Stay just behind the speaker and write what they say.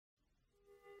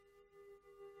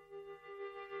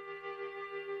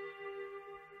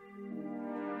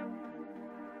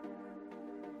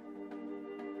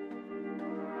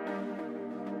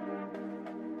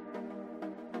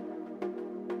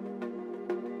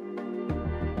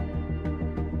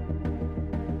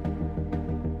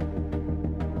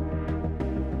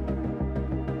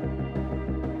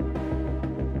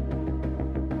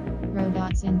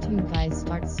Two guys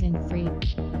starts in 3,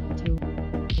 2,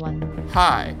 1.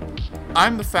 Hi,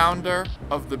 I'm the founder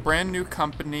of the brand new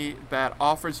company that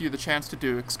offers you the chance to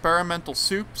do experimental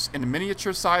soups in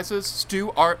miniature sizes.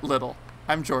 Stew Art Little.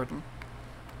 I'm Jordan.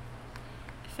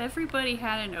 If everybody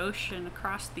had an ocean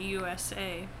across the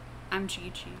USA, I'm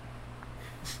Gigi.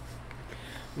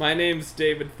 My name's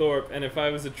David Thorpe, and if I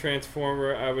was a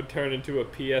Transformer, I would turn into a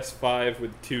PS5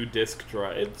 with 2 disc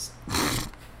drives.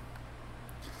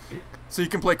 So you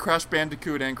can play Crash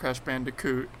Bandicoot and Crash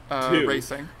Bandicoot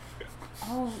Racing.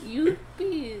 Oh, you'd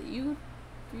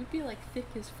be like thick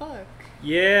as fuck.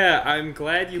 Yeah, I'm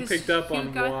glad you picked up on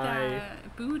you got why.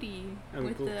 that booty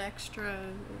with the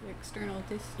external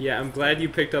disc. Yeah, I'm glad you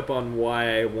picked up on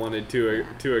why I wanted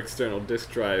two external disc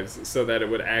drives so that it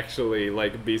would actually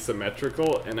be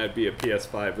symmetrical, and I'd be a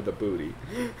PS5 with a booty.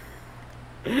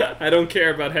 I don't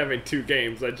care about having 2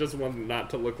 games. I just want it not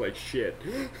to look like shit.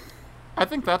 I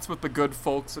think that's what the good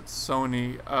folks at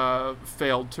Sony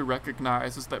failed to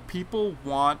recognize, is that people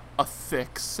want a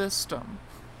thick system.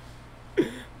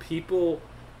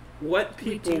 What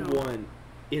people want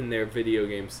in their video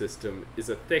game system is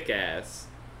a thick ass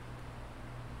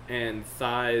and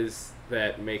thighs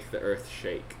that make the earth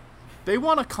shake. They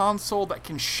want a console that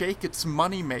can shake its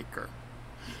moneymaker.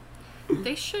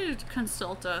 They should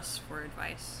consult us for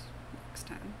advice next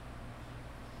time.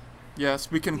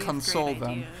 Yes, we can console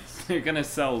them. They're gonna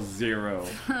sell 0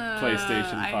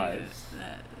 PlayStation 5s.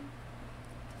 That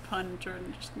pun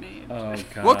Jordan just made. Oh,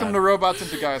 God. Welcome to Robots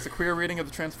into Guys, a queer reading of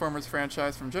the Transformers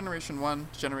franchise from Generation 1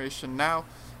 to Generation Now.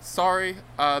 Sorry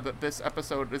that this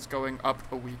episode is going up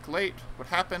a week late. What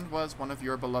happened was one of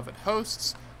your beloved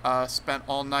hosts spent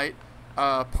all night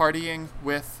partying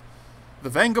with the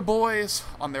Venga Boys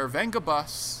on their Venga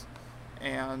bus,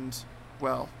 and,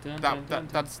 well,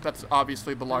 that's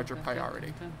obviously the larger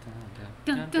priority.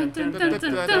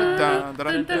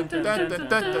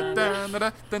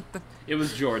 It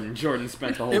was Jordan. Jordan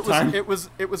spent the whole time. It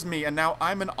was me, and now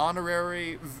I'm an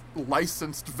honorary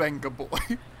licensed Venga boy.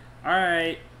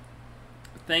 Alright.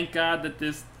 Thank God that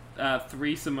this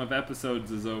threesome of episodes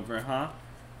is over, huh?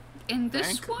 And this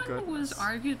Thank one goodness. was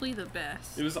arguably the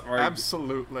best. It was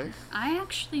Absolutely. I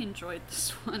actually enjoyed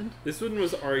this one. This one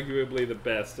was arguably the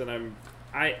best, and I'm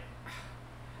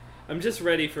just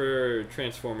ready for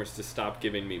Transformers to stop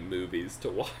giving me movies to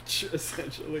watch,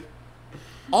 essentially.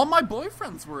 All my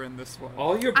boyfriends were in this one.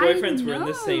 All your boyfriends were in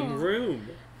the same room.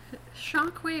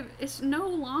 Shockwave is no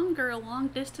longer a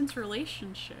long-distance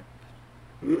relationship.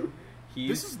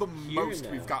 This is the most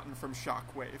now. we've gotten from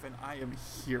Shockwave, and I am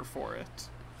here for it.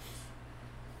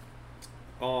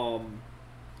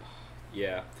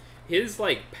 Yeah. His,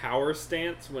 power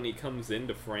stance when he comes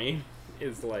into frame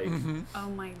is, Oh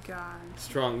my god.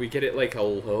 strong. We get it, a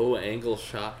low-angle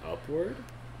shot upward.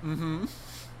 Mm-hmm.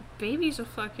 Baby's a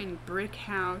fucking brick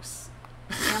house.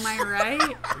 Am I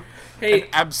right? Hey, An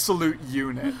absolute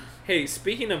unit. hey,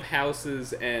 speaking of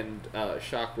houses and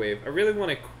Shockwave, I really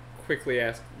want to quickly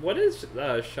ask, what does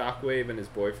Shockwave and his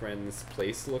boyfriend's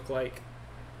place look like?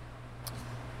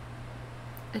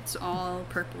 It's all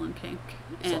purple and pink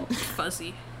and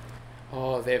fuzzy.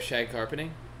 Oh, they have shag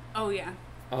carpeting? Oh yeah.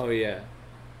 Oh, yeah.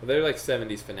 Well, they're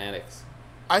 70s fanatics.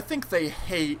 I think they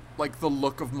hate, the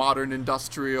look of modern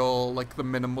industrial, the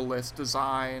minimalist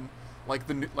design,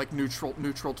 the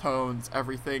neutral tones,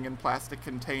 everything in plastic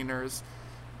containers.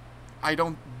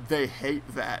 They hate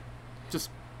that. Just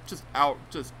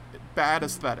bad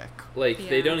aesthetic.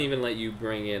 They don't even let you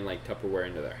bring in, Tupperware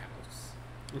into their house.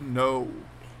 No.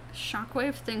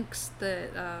 Shockwave thinks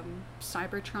that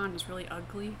Cybertron is really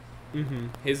ugly.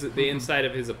 Mm-hmm. The inside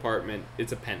of his apartment,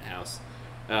 it's a penthouse,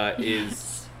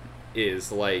 is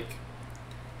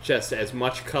just as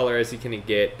much color as you can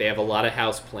get. They have a lot of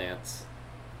houseplants.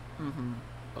 Mm-hmm.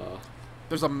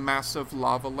 There's a massive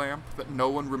lava lamp that no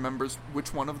one remembers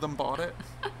which one of them bought it.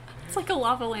 It's like a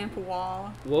lava lamp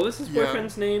wall. What was his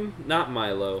boyfriend's name? Not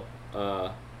Milo.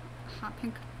 Hot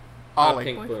pink. Ollie.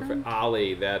 Pink boyfriend.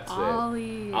 Ollie, that's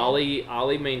Ollie. it.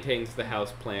 Ollie maintains the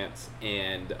houseplants,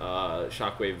 and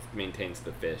Shockwave maintains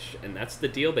the fish, and that's the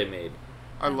deal they made.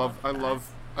 I love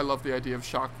the idea of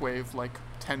Shockwave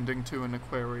tending to an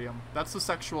aquarium. That's a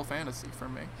sexual fantasy for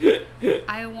me.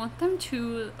 I want them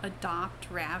to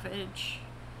adopt Ravage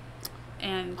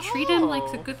and treat him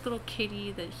like the good little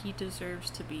kitty that he deserves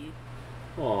to be.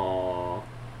 Aww.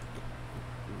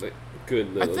 The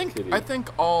good little kitty. I think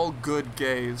all good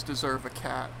gays deserve a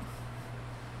cat.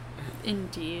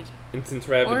 Indeed. And since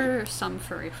Ravage... Or some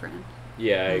furry friend.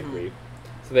 Yeah, I agree.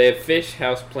 So they have fish,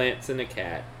 houseplants, and a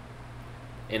cat.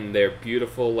 In their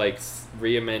beautiful,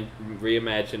 reimagined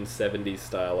 70s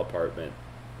style apartment.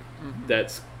 Mm-hmm.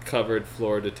 That's covered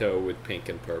floor to toe with pink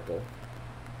and purple.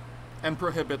 And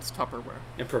prohibits Tupperware.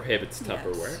 And prohibits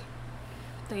Tupperware. Yes.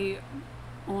 They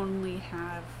only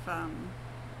have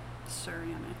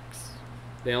ceramics.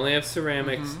 They only have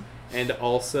ceramics, and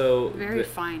also Very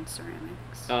fine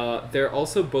ceramics. they're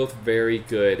also both very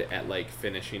good at like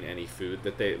finishing any food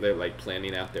that they're like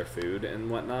planning out their food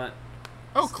and whatnot.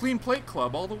 Oh, Clean Plate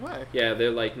Club all the way. Yeah,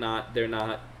 they're not.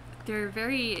 They're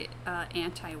very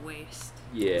anti-waste.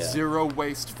 Yeah. Zero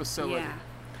waste facility. Yeah.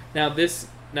 Now this.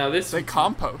 They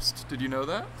compost. Did you know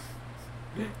that?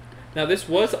 Now this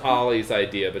was Ollie's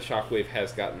idea, but Shockwave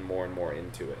has gotten more and more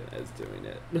into it as doing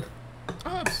it.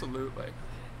 Absolutely.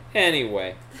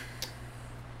 Anyway.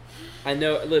 I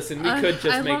know, listen, we could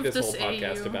just I make love this whole this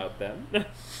podcast AU. about them.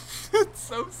 It's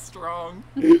so strong.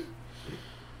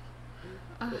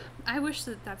 I wish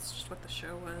that that's just what the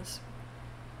show was.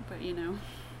 But, you know.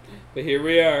 But here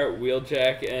we are,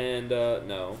 Wheeljack and,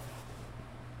 no.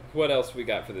 What else we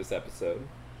got for this episode?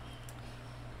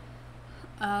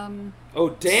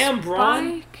 Oh, damn,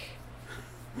 Braun!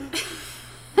 Spike.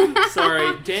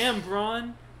 Sorry, damn,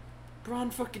 Braun. Braun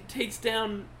fucking takes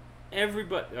down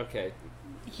everybody. Okay.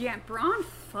 Yeah, Braun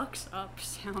fucks up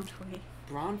Soundwave.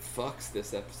 Braun fucks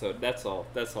this episode. That's all.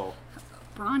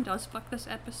 Braun does fuck this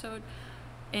episode.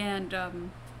 And,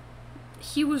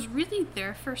 he was really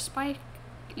there for Spike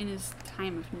in his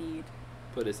time of need.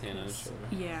 Put his hand on his shoulder.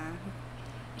 Yeah.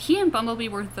 He and Bumblebee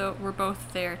were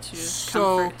both there to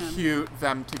So comfort him. cute,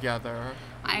 them together.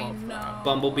 I Love know. that.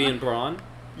 Bumblebee and Braun?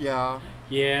 Yeah.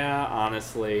 Yeah,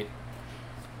 honestly.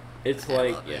 It's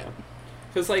like, yeah.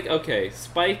 Because, like, okay,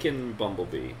 Spike and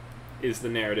Bumblebee is the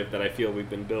narrative that I feel we've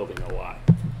been building a lot.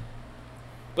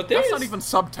 But That's not even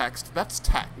subtext. That's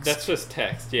text. That's just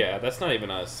text, yeah. That's not even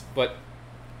us. But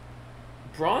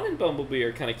Braun and Bumblebee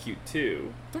are kind of cute,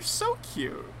 too. They're so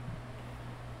cute.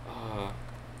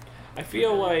 I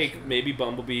feel like maybe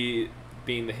Bumblebee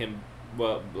being the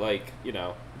well, like, you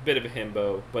know, a bit of a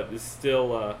himbo, but is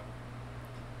still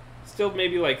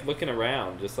maybe, like, looking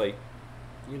around, just, like,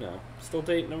 you know, still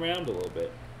dating around a little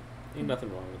bit. Ain't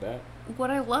nothing wrong with that.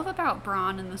 What I love about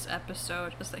Braun in this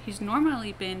episode is that he's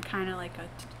normally been kind of like a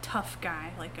tough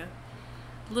guy, like a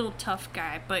little tough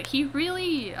guy, but he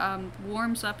really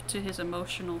warms up to his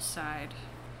emotional side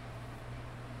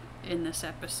in this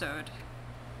episode.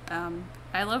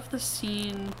 I love the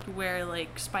scene where,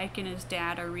 like, Spike and his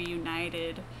dad are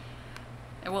reunited.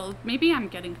 Well, maybe I'm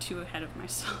getting too ahead of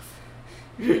myself.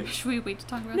 Should we wait to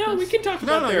talk about this? No, we can talk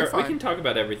about you're we fine. can talk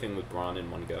about everything with Braun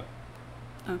in one go.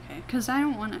 Okay, because I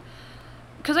don't want to...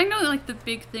 Because I know that, like, the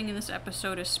big thing in this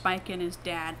episode is Spike and his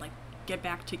dad, like, get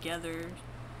back together,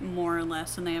 more or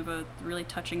less, and they have a really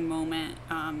touching moment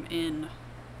in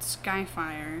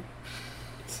Skyfire.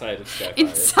 Inside of Skyfire.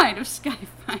 Inside of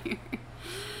Skyfire.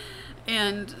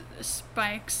 And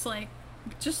Spike's like,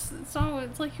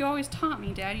 it's like you always taught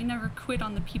me, Dad. You never quit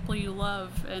on the people you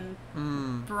love. And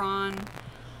Braun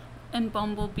and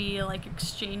Bumblebee, like,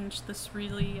 exchange this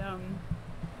really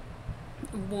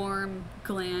warm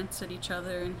glance at each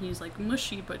other, and he's like,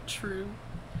 mushy but true.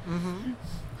 Mm-hmm.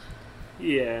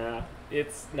 Yeah.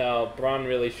 Braun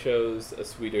really shows a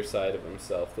sweeter side of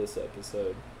himself this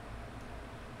episode.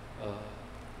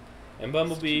 And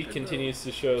Bumblebee Stupid continues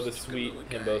to show the stupid sweet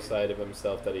little himbo guy. side of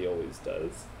himself that he always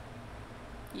does.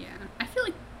 Yeah. I feel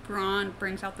like Braun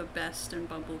brings out the best in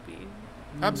Bumblebee. in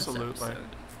this Absolutely.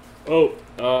 episode. Oh,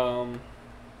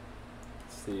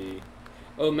 let's see.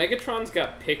 Oh, Megatron's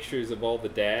got pictures of all the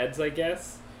dads, I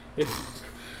guess.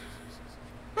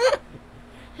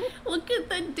 Look at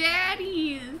the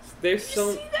daddies! There's Did so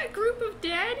you see that group of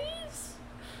daddies?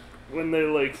 when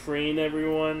they're like freeing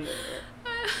everyone.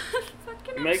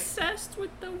 Fucking Meg- obsessed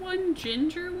with the one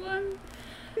ginger one.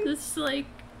 This, like,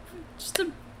 just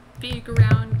a big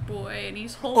round boy, and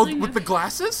he's Oh, holding with the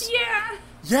glasses? Yeah!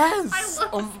 Yes. I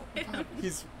love Oh,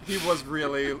 he was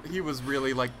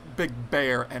really like Big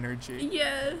Bear energy.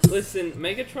 Yes! Listen,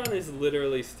 Megatron is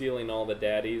literally stealing all the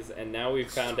daddies, and now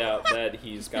we've found out that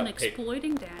He's been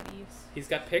exploiting daddies. he's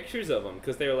got pictures of them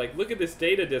because they were like, "Look at this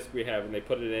data disk we have," and they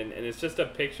put it in, and it's just a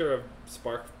picture of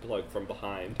Sparkplug from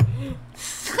behind.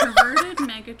 Perverted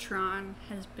Megatron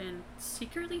has been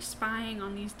secretly spying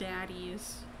on these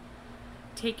daddies,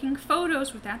 taking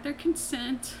photos without their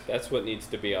consent. That's what needs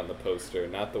to be on the poster,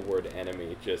 not the word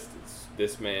enemy. Just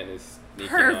this man is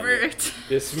sneaking Pervert. On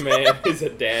this man is a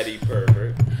daddy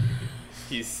pervert.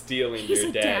 He's stealing He's your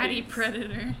a daddy daddies.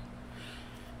 predator.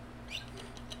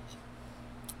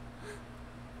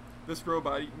 This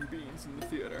robot eating beans in the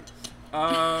theater.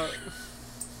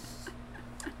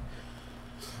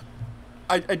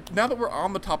 now that we're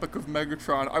on the topic of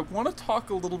Megatron, I want to talk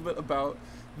a little bit about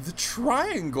the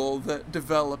triangle that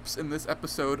develops in this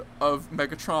episode of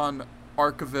Megatron,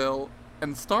 Arkeville,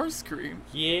 and Starscream.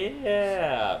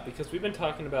 Yeah, because we've been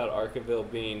talking about Arkeville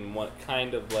being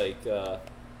kind of like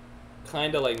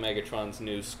Megatron's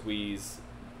new squeeze.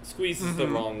 Squeeze is the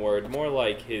wrong word. More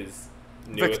like his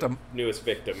newest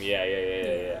victim.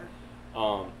 Yeah.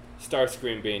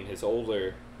 Starscream being his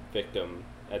older victim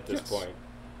at this point.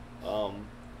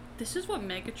 This is what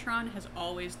Megatron has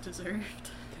always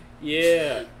deserved.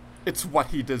 Yeah. It's what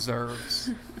he deserves.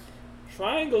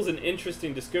 Triangle's an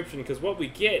interesting description because what we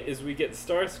get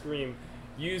Starscream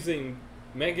using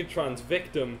Megatron's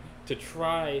victim to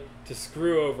try to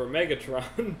screw over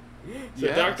Megatron. So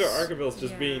Yes. Dr. Arkeville's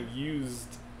just being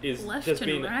used is Left just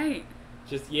and being right.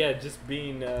 just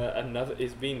being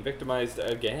being victimized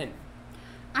again.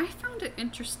 I found it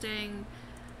interesting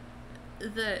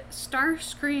that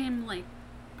Starscream, like,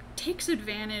 takes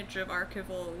advantage of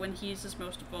Arkeville when he's his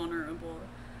most vulnerable,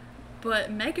 but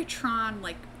Megatron,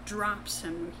 like, drops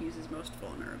him when he's his most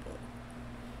vulnerable.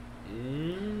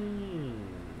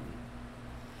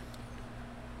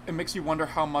 It makes you wonder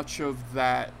how much of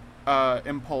that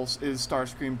impulse is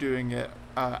Starscream doing it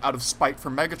out of spite for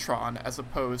Megatron as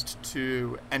opposed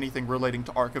to anything relating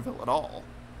to Arkeville at all.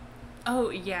 Oh,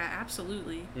 yeah,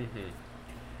 absolutely.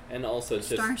 And also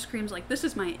just Starscream's like, this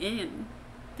is my in.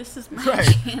 This is my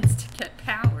Right. chance to get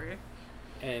power.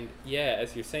 and yeah,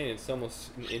 as you're saying, it's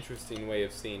almost an interesting way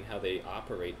of seeing how they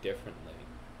operate differently.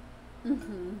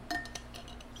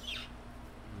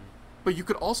 But you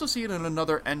could also see it in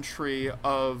another entry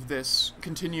of this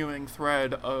continuing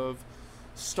thread of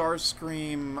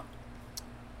Starscream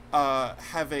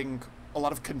having a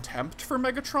lot of contempt for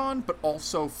Megatron, but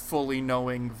also fully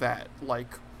knowing that,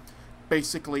 like,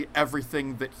 basically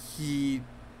everything that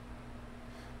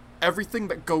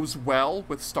goes well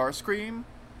with Starscream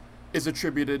is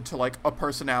attributed to, like, a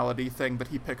personality thing that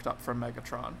he picked up from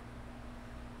Megatron.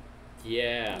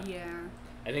 Yeah. Yeah.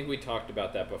 I think we talked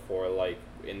about that before, like,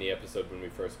 in the episode when we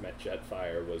first met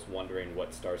Jetfire, was wondering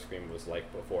what Starscream was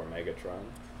like before Megatron.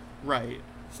 Right.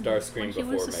 Starscream When he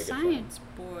before was a Megatron. science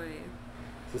boy.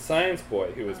 The science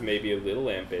boy who was maybe a little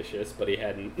ambitious, but he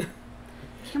hadn't.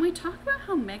 Can we talk about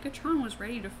how Megatron was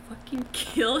ready to fucking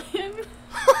kill him?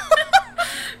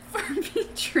 For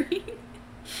betraying?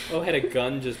 had a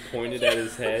gun just pointed at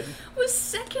his head. Was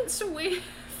seconds away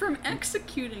from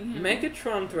executing him.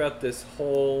 Megatron throughout this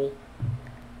whole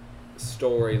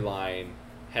storyline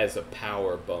has a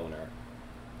power boner.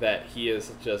 That he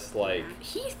is just like...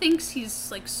 He thinks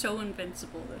he's, like, so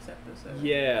invincible this episode.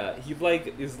 Yeah, he,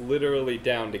 like, is literally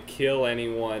down to kill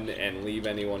anyone and leave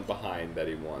anyone behind that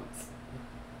he wants.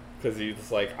 Because he's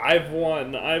like, I've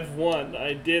won,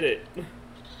 I did it.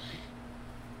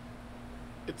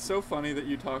 It's so funny that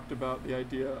you talked about the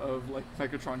idea of, like,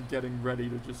 Megatron getting ready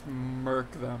to just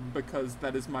murk them, because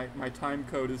that is my time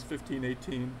code is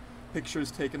 1518. Pictures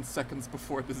taken seconds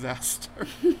before disaster.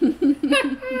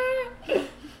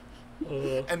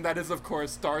 And that is, of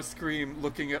course, Starscream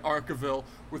looking at Arkeville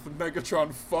with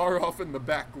Megatron far off in the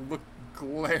back,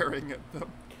 glaring at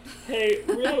them. Hey,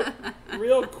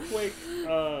 real quick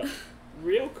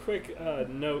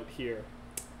note here.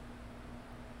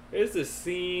 There's a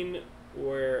scene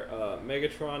where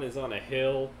Megatron is on a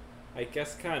hill, I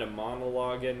guess kind of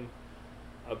monologuing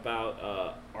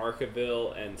about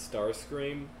Arkeville and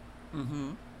Starscream.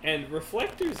 Mm-hmm. And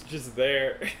Reflector's just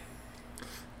there.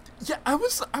 Yeah, I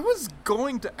was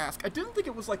going to ask. I didn't think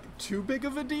it was, like, too big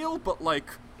of a deal, but, like...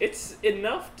 It's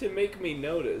enough to make me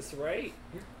notice, right?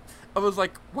 I was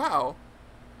like, wow,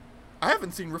 I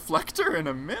haven't seen Reflector in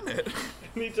a minute.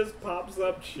 And he just pops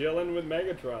up chilling with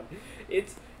Megatron.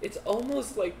 It's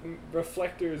almost like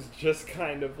Reflector's just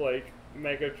kind of like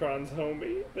Megatron's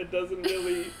homie that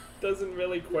doesn't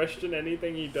really question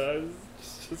anything he does.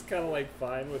 Just kind of like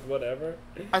fine with whatever.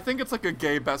 I think it's like a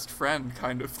gay best friend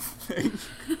kind of thing.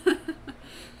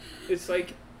 It's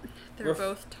like They're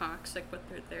both toxic, but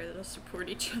they're there to support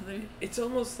each other. it's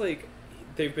almost like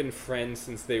they've been friends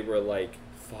since they were like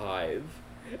 5.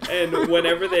 And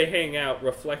whenever they hang out,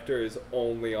 Reflector is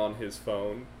only on his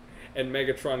phone. And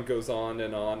Megatron goes on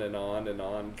and on and on and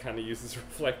on, kind of uses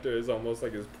Reflector as almost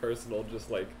like his personal,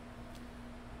 just like,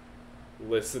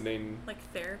 listening Like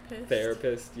therapist?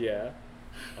 therapist, yeah.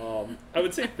 I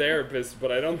would say therapist,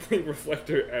 but I don't think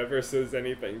Reflector ever says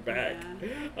anything back.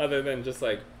 Yeah. Other than just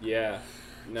like, yeah,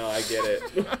 no, I get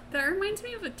it. That reminds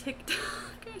me of a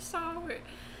TikTok I saw where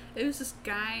it was this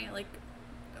guy, like,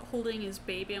 holding his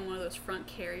baby on one of those front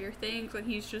carrier things, and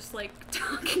he's just like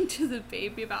talking to the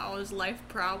baby about all his life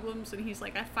problems, and he's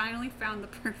like, I finally found the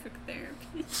perfect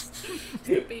therapist.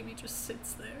 The baby just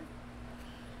sits there.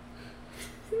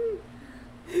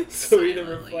 So either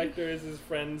Silently. Reflector is his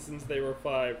friend since they were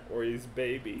 5, or he's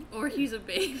baby. Or he's a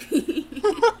baby.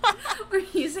 Or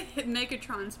he's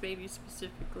Megatron's baby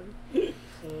specifically.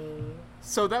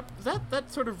 So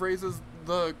that sort of raises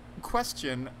the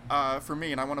question for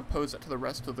me, and I want to pose it to the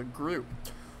rest of the group.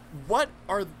 What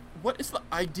is the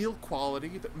ideal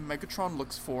quality that Megatron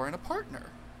looks for in a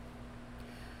partner?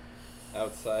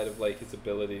 Outside of, like, his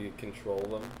ability to control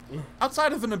them.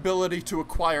 Outside of an ability to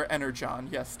acquire Energon,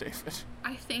 yes, David.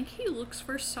 I think he looks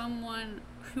for someone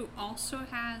who also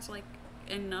has, like,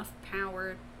 enough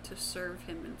power to serve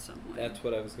him in some way. That's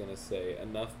what I was gonna say.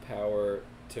 Enough power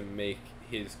to make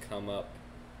his come up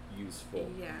useful.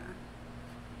 Yeah.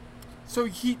 So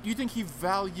you think he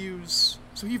values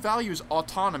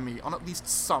autonomy on at least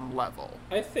some level?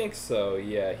 I think so,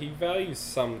 yeah. He values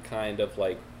some kind of,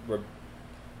 like,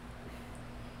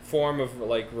 form of,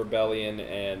 like, rebellion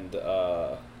and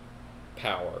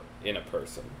power in a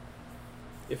person.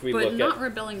 If we But look not at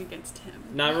rebelling against him.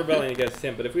 not rebelling against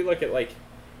him, but if we look at, like,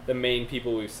 the main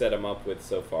people we've set him up with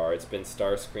so far, it's been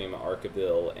Starscream,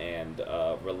 Archiville, and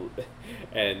a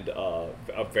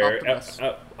very Optimus.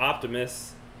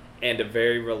 Optimus, and a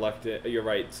very reluctant. You're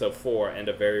right. So 4 and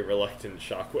a very reluctant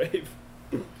Shockwave.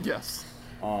 Yes.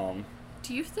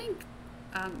 Do you think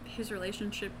his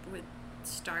relationship with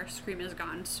Starscream has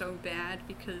gotten so bad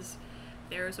because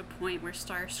there was a point where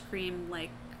Starscream,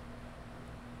 like,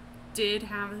 did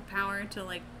have the power to,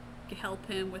 like, help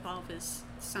him with all of his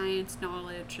science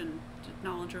knowledge and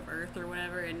knowledge of Earth or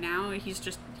whatever, and now he's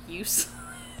just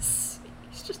useless.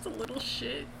 He's just a little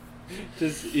shit.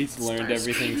 He's learned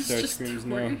everything just Starscream's the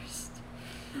know. worst.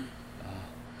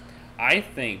 I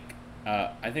think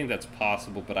that's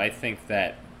possible, but I think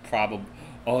that probably.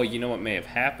 Oh, you know what may have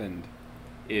happened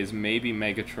is maybe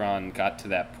Megatron got to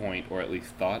that point, or at least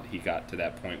thought he got to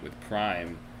that point with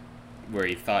Prime, where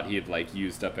he thought he had, like,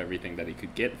 used up everything that he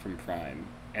could get from Prime,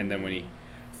 and then when he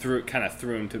threw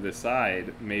him to the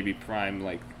side, maybe Prime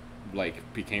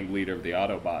like became leader of the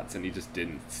Autobots, and he just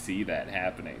didn't see that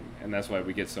happening, and that's why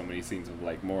we get so many scenes of,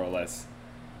 like, more or less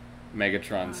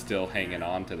Megatron still hanging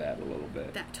on to that a little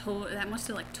bit. That must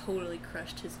have, like, totally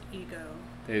crushed his ego.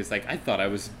 He's like, I thought I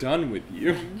was done with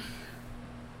you. And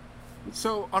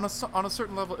So on a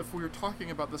certain level, if we were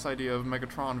talking about this idea of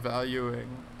Megatron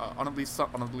valuing on at least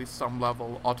some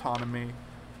level autonomy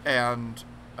and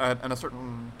a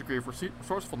certain degree of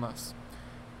resourcefulness,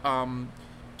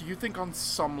 do you think on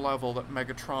some level that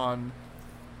Megatron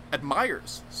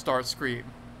admires Starscream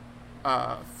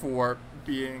for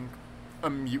being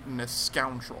a mutinous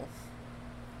scoundrel?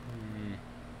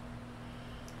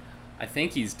 I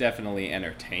think he's definitely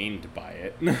entertained by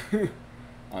it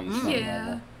on some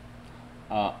level.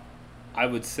 I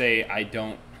would say I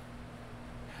don't.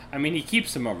 I mean, he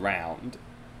keeps him around,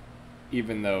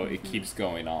 even though it keeps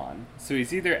going on. So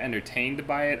he's either entertained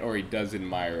by it or he does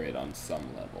admire it on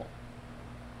some level.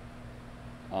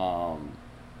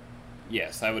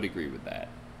 Yes, I would agree with that.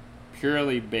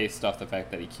 Purely based off the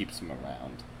fact that he keeps him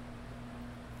around.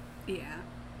 yeah.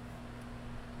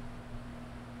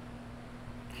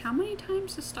 How many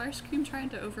times has Starscream tried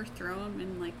to overthrow him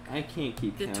in, like, I can't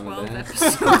keep the count of 12 that.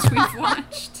 episodes we've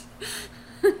watched?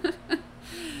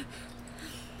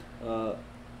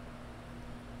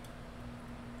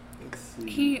 Let's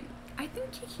see. I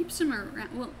think he keeps him around.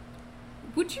 Well,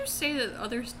 would you say that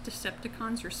other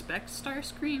Decepticons respect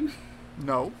Starscream?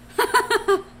 No.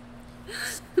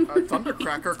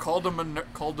 Thundercracker called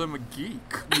him a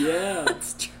geek. Yeah.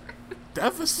 That's true.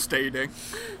 Devastating.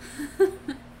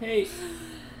 Hey,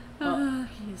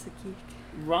 He's a geek.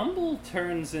 Rumble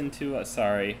turns into a.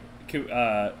 Sorry. Can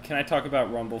I talk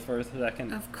about Rumble for a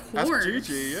second? Of Ask course.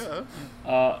 Gigi,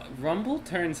 yeah. Rumble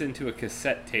turns into a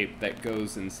cassette tape that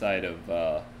goes inside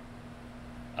of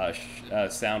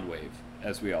Soundwave,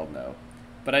 as we all know.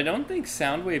 But I don't think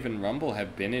Soundwave and Rumble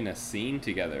have been in a scene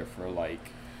together for,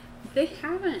 like... They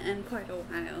haven't in quite a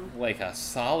while. like a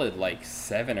solid,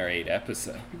 7 or 8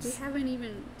 episodes. We haven't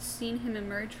even seen him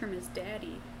emerge from his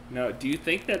daddy. No, do you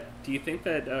think that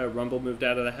Rumble moved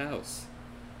out of the house?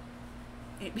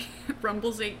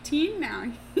 Rumble's 18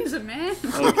 now. He's a man.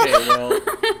 Okay, well...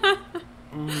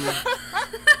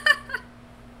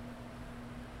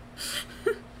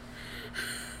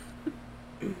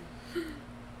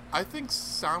 I think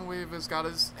Soundwave has got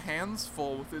his hands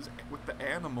full with the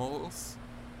animals.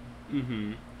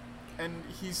 Mm-hmm. And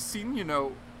he's seen,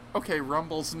 okay,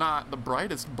 Rumble's not the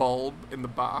brightest bulb in the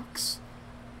box,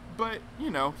 but,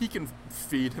 he can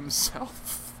feed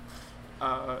himself.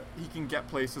 He can get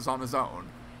places on his own.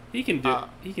 He can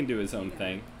do his own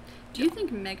thing. Do you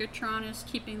think Megatron is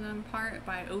keeping them apart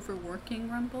by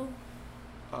overworking Rumble?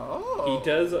 Oh. He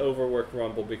does overwork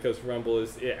Rumble because Rumble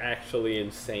is actually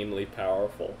insanely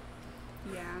powerful.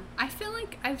 Yeah. I feel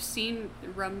like I've seen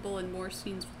Rumble in more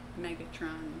scenes with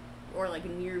Megatron, or like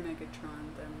near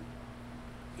Megatron, than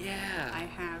Yeah. I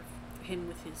have him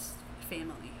with his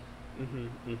family.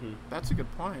 That's a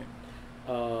good point.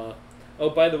 Oh,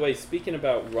 by the way, speaking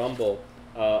about Rumble,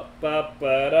 I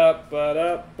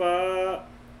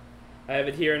have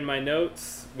it here in my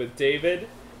notes with David.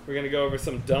 We're gonna go over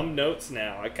some dumb notes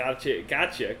now. I got you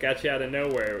out of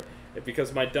nowhere,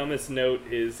 because my dumbest note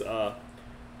is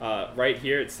right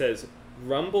here. It says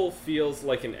Rumble feels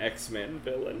like an X-Men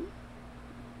villain.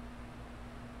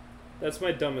 That's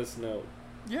my dumbest note.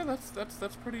 Yeah,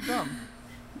 that's pretty dumb.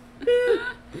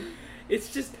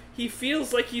 It's just, he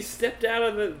feels like he stepped out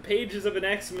of the pages of an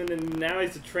X-Men and now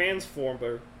he's a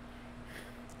Transformer.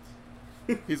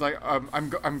 He's like,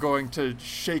 I'm going to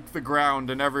shake the ground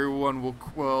and everyone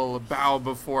will bow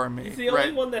before me. He's the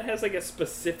only one that has like a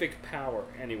specific power,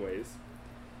 anyways.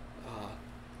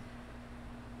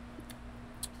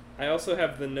 I also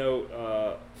have the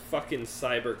note, fucking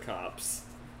cyber cops.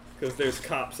 Because there's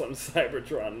cops on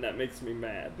Cybertron and that makes me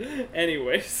mad.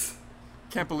 Anyways.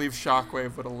 Can't believe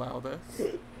Shockwave would allow this.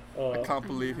 I can't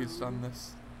believe he's done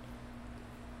this.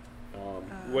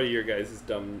 What are your guys'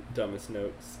 dumbest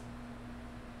notes?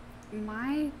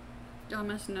 My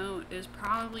dumbest note is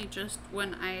probably just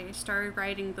when I started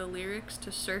writing the lyrics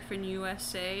to Surfin'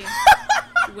 USA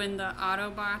when the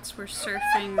Autobots were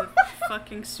surfing the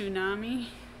fucking tsunami.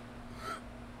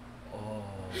 Oh.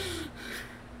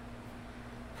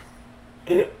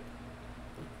 If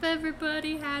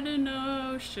everybody had an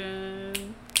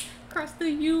ocean across the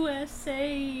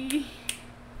USA,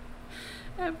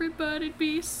 everybody'd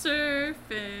be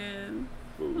surfing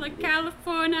like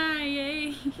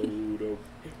California.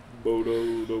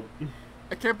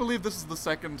 I can't believe this is the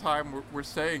second time we're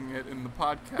saying it in the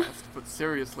podcast, but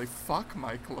seriously, fuck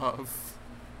Mike Love.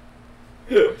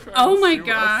 Oh my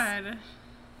god.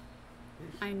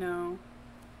 I know.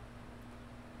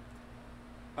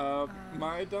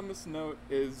 My dumbest note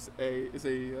is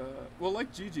well,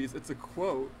 like Gigi's, it's a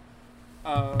quote,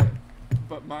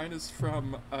 but mine is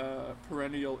from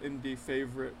perennial indie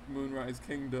favorite Moonrise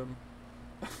Kingdom.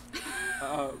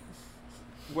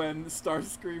 When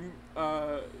Starscream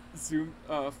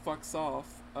fucks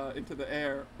off into the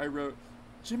air, I wrote,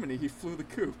 Jiminy, he flew the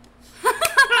coop.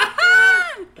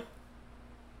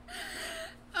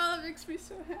 Oh, that makes me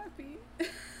so happy.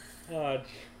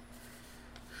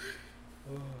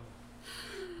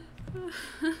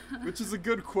 Which is a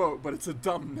good quote, but it's a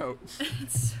dumb note.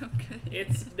 It's so good.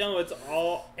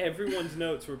 Everyone's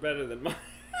notes were better than mine.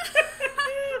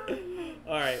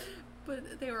 Alright.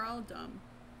 But they were all dumb.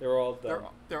 They were all dumb.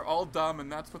 They're all dumb, and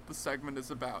that's what the segment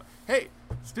is about. Hey,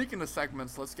 speaking of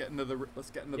segments, let's get into the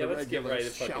regulars, get right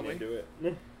shall we? into it.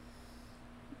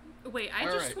 Wait, I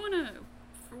All just right. want to,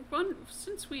 for one,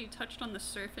 since we touched on the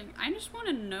surfing, I just want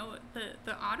to note that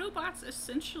the Autobots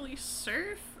essentially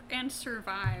surf and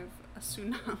survive a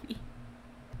tsunami.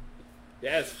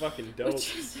 Yeah, it's fucking dope.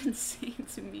 Which is insane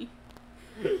to me.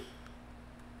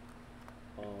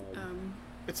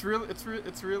 It's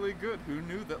really good. Who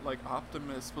knew that like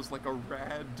Optimus was like a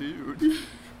rad dude?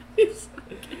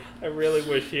 I really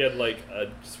wish he had like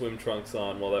a swim trunks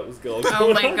on while that was going on.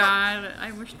 Oh my god,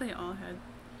 I wish they all had.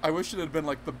 I wish it had been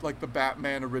like the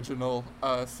Batman original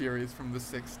series from the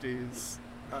 '60s,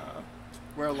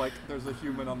 where like there's a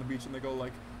human on the beach and they go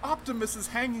like, Optimus is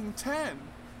hanging 10.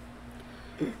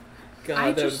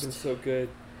 God, that would have been so good.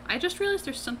 I just realized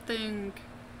there's something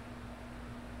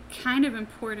kind of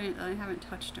important that I haven't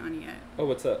touched on yet. Oh,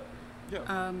 what's up?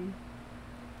 Yeah.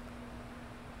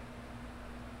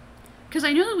 Because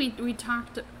I know that we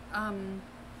talked,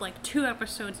 like 2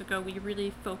 episodes ago, we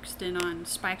really focused in on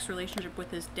Spike's relationship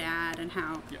with his dad and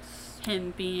how Yes.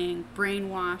 him being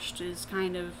brainwashed is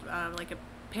kind of like a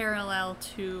parallel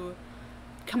to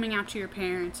coming out to your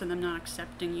parents and them not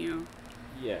accepting you.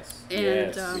 Yes.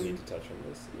 And, yes, we need to touch on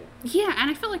this. Yeah. Yeah, and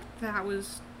I feel like that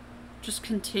was just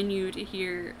continued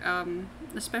here,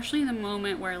 especially in the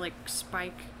moment where like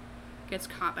Spike gets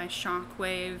caught by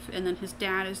Shockwave, and then his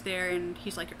dad is there, and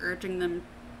he's like urging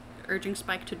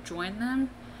Spike to join them.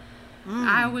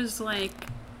 I was like,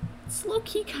 it's low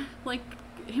key like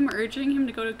him urging him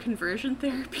to go to conversion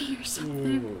therapy or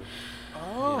something. Ooh.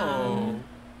 Oh.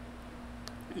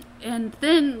 And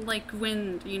then like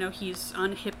when he's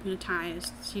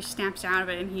unhypnotized, he snaps out of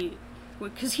it, and he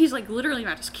because he's like literally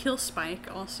about to kill Spike.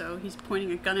 Also, he's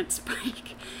pointing a gun at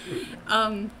Spike.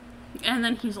 And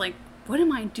then he's like, "What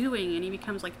am I doing?" And he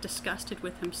becomes like disgusted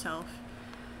with himself.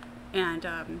 And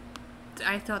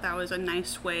I thought that was a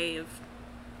nice way of,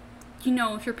 you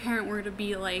know, if your parent were to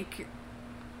be like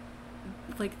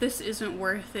this isn't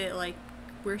worth it. Like,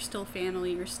 we're still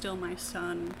family. You're still my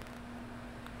son.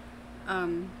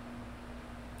 And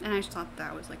I just thought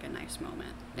that was like a nice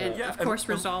moment. And Yeah, of course,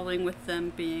 resolving with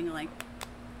them being like,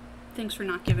 "Thanks for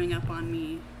not giving up on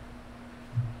me."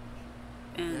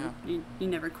 And you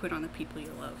never quit on the people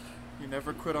you love. You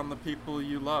never quit on the people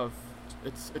you love.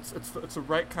 It's the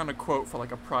right kind of quote for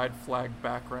like a pride flag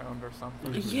background or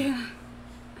something. Yeah.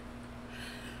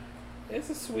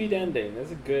 It's a sweet ending.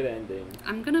 It's a good ending.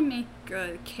 I'm gonna make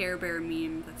a Care Bear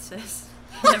meme that says,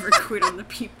 "Never quit on the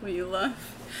people you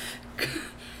love."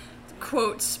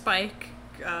 Quote Spike,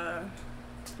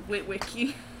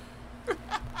 Witwiki.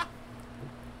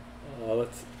 Oh,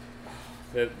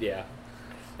 yeah.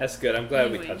 That's good. I'm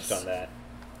glad we Anyways. touched on that.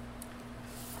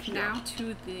 Now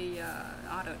to the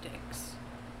auto dicks.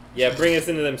 Yeah, bring us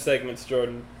into them segments,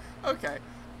 Jordan. Okay.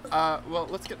 Well,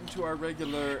 let's get into our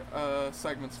regular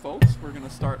segments, folks. We're going to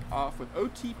start off with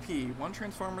OTP, One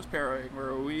Transformers Pairing,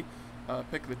 where we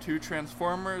pick the two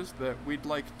Transformers that we'd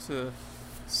like to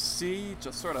see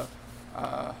just sort of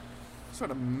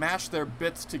mash their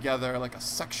bits together like a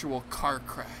sexual car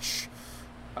crash.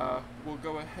 We'll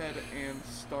go ahead and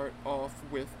start off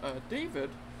with David.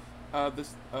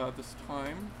 This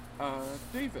time,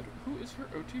 David, who is your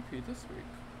OTP this week?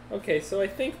 Okay, so I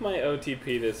think my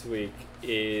OTP this week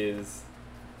is...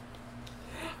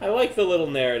 I like the little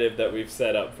narrative that we've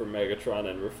set up for Megatron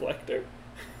and Reflector.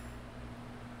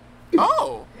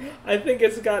 Oh! I think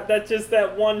it's got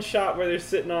that one shot where they're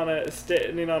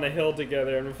standing on a hill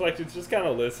together, and Reflector's just kind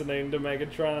of listening to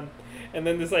Megatron, and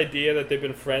then this idea that they've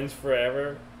been friends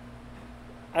forever.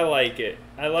 I like it.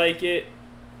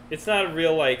 It's not a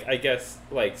real, like, I guess,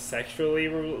 like, sexually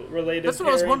related That's what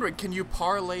I was pairing. wondering. Can you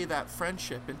parlay that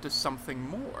friendship into something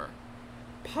more?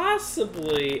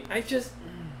 Possibly. I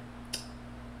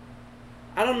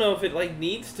don't know if it, like,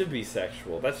 needs to be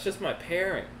sexual. That's just my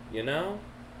pairing, you know?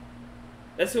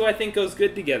 That's who I think goes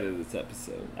good together this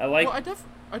episode. Well, I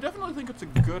definitely think it's a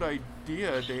good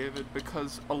idea, David,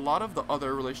 because a lot of the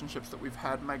other relationships that we've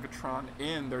had Megatron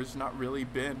in, there's not really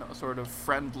been a sort of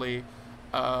friendly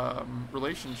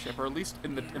relationship, or at least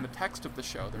in the text of the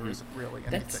show, there isn't really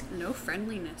anything. No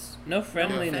friendliness. No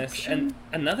friendliness. affection.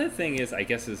 And another thing is, I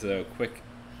guess, is a quick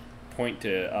point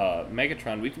to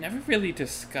Megatron. We've never really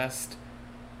discussed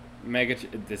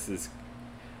this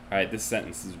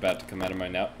sentence is about to come out of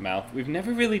my mouth. We've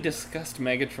never really discussed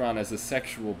Megatron as a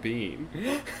sexual being.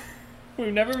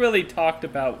 We've never really talked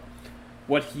about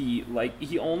what he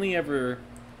only ever...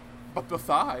 But the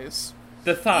thighs.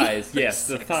 The thighs, yes.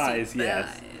 The Sexy thighs,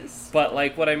 yes. thighs. But,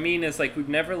 like, what I mean is, like, we've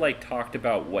never, like, talked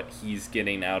about what he's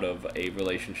getting out of a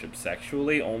relationship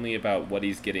sexually, only about what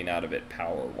he's getting out of it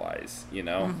power-wise, you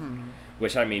know? Mm-hmm.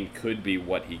 Which, I mean, could be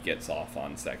what he gets off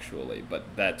on sexually, but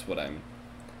that's what I'm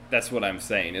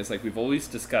saying, is, like, we've always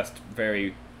discussed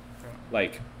very,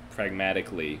 like,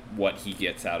 pragmatically what he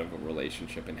gets out of a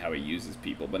relationship and how he uses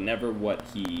people, but never what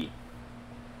he,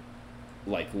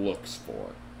 like, looks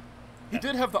for. He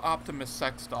did have the Optimus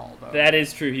sex doll, though. That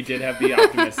is true. He did have the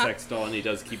Optimus sex doll, and he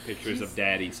does keep pictures of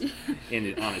daddies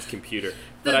on his computer.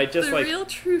 But The real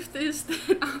truth is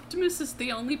that Optimus is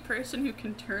the only person who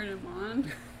can turn him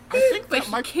on. I think But that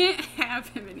he might... can't have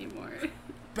him anymore.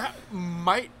 That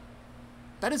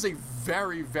is a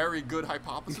very, very good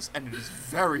hypothesis, and it is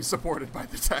very supported by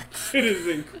the text. It is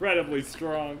incredibly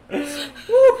strong.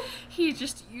 He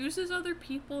just uses other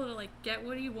people to, like, get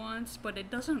what he wants, but it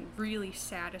doesn't really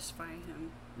satisfy him.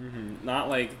 Mm-hmm. Not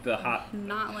like the hot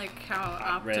Not like how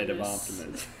hot Optimus... red of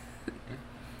Optimus.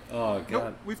 Oh, God.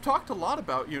 No, we've talked a lot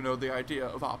about, the idea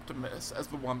of Optimus as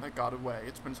the one that got away.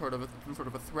 It's been sort of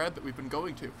a thread that we've been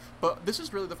going to. But this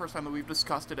is really the first time that we've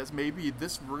discussed it as maybe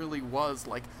this really was,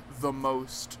 like, the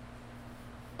most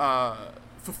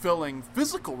fulfilling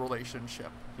physical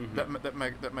relationship that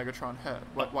Megatron had.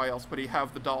 Why else would he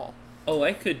have the doll? Oh,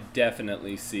 I could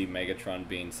definitely see Megatron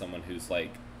being someone who's,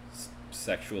 like,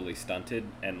 sexually stunted,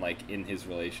 and, like, in his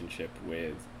relationship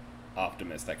with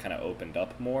Optimus, that kind of opened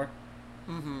up more.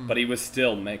 Mm-hmm. But he was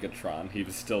still Megatron. He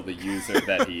was still the user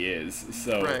that he is.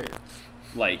 So, Right.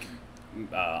 like,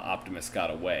 Optimus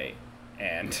got away.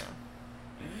 And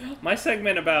my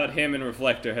segment about him and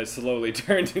Reflector has slowly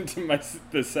turned into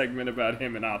the segment about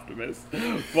him and Optimus.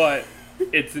 But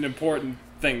it's an important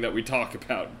thing that we talk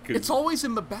about. 'Cause It's always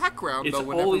in the background, It's though,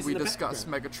 whenever always we in the discuss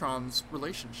Megatron's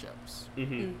relationships.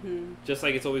 Just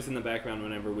like it's always in the background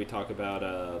whenever we talk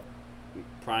about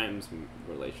Prime's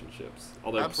relationships.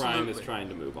 Although Prime is Absolutely. trying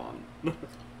to move on.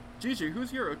 Gigi,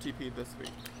 who's your OTP this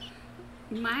week?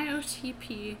 My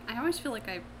OTP, I always feel like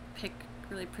I pick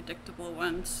really predictable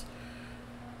ones.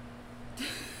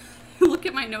 Look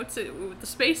at my notes, the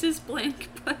space is blank,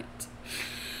 but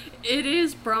it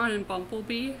is Brawn and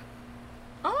Bumblebee.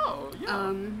 Oh,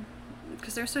 yeah.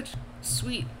 Because they're such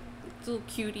sweet little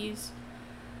cuties,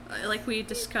 like we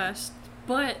discussed.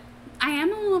 But I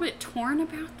am a little bit torn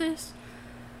about this,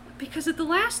 because at the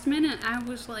last minute I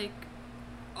was like,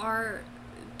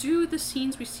 do the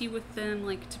scenes we see with them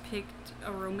like depict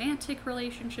a romantic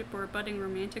relationship or a budding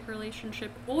romantic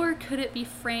relationship, or could it be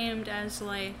framed as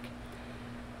like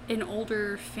an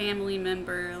older family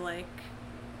member like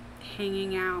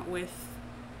hanging out with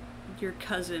your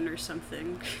cousin or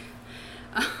something?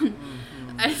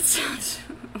 It sounds,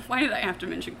 why did I have to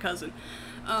mention cousin?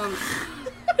 At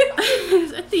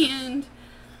the end,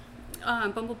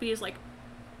 Bumblebee is like,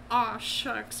 "Aw,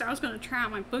 shucks, I was gonna try out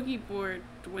my boogie board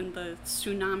when the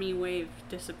tsunami wave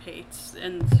dissipates."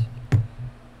 And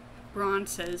Brawn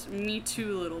says, "Me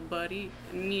too, little buddy,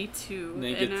 me too." And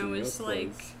they get And I some was real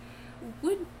like,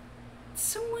 close.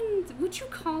 would you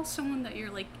call someone that you're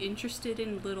like interested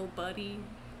in little buddy?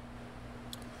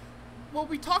 Well,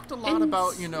 we talked a lot And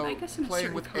about, I guess in a playing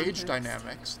certain with context. age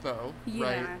dynamics, though, Yeah.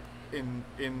 right? In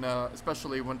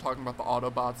especially when talking about the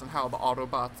Autobots and how the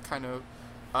Autobots kind of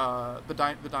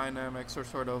the dynamics are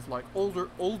sort of like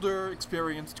older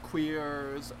experienced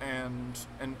queers and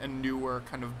newer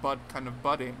kind of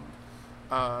budding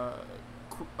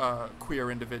queer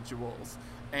individuals,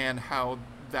 and how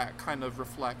that kind of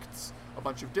reflects a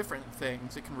bunch of different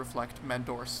things. It can reflect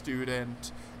mentor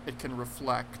student. It can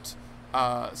reflect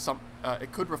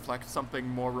it could reflect something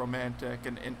more romantic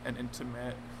and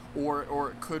intimate, or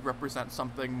it could represent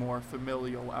something more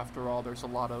familial. After all, there's a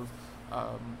lot of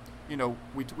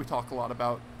we talk a lot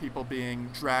about people being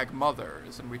drag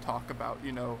mothers, and we talk about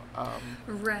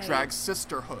Right. drag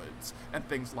sisterhoods and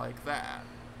things like that.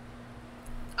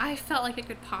 I felt like it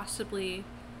could possibly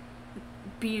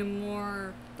be a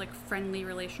more like friendly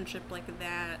relationship like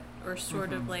that, or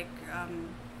sort of like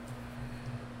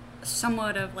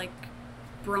somewhat of like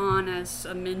Brawn as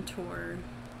a mentor,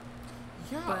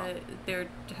 Yeah. but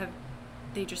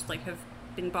they just like have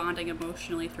been bonding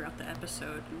emotionally throughout the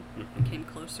episode and became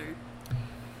closer.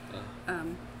 But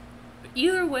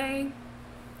either way,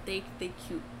 they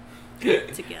cute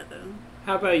together.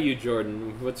 How about you,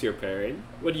 Jordan? What's your pairing?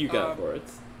 What do you got for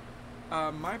us?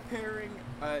 My pairing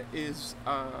is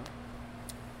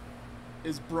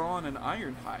Brawn and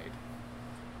Ironhide.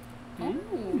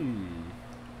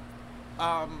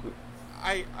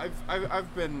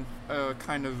 I've been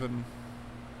kind of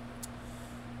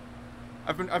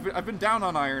I've been down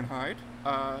on Ironhide,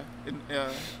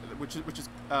 which is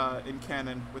in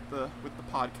canon with the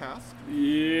podcast.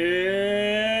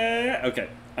 Yeah. Okay.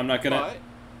 I'm not gonna. But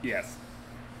Yes.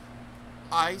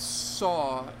 I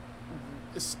saw,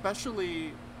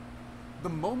 especially the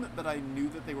moment that I knew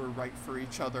that they were right for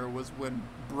each other was when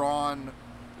Brawn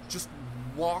just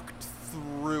walked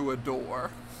through a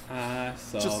door. I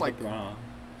saw Just the like- bra,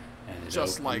 and it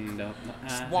just like opened up my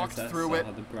just eyes, walked I through saw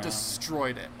it, the bra.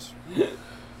 destroyed it.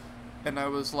 And I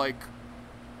was like,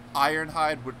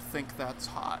 Ironhide would think that's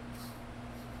hot.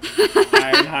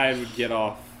 Ironhide would get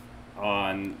off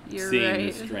on You're seeing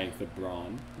right. the strength of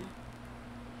Brawn.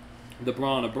 The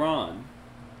brawn of Brawn.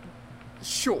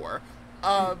 Sure.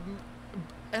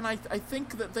 And I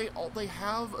think that they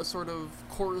have a sort of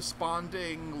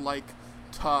corresponding, like,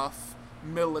 tough,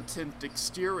 militant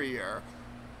exterior.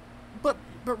 But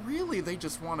really they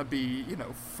just want to be,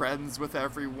 friends with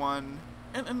everyone.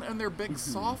 And they're big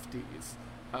softies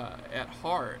at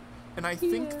heart. And I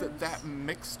think that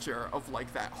mixture of,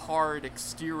 like, that hard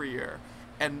exterior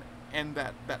and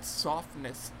that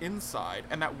softness inside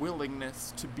and that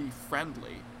willingness to be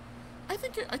friendly, I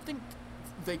think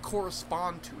they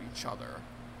correspond to each other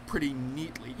pretty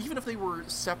neatly, even if they were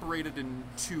separated in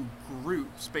two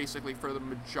groups basically for the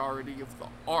majority of the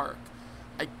arc.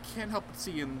 I can't help but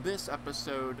see in this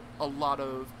episode a lot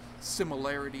of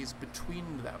similarities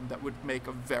between them that would make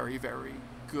a very, very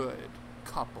good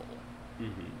couple.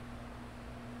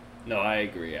 No, I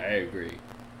agree.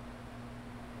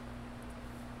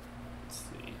 Let's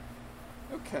see.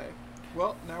 Okay.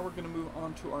 Well, now we're going to move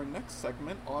on to our next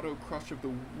segment, Auto Crush of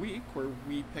the Week, where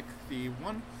we pick the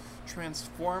one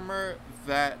Transformer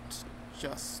that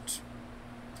just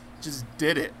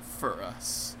did it for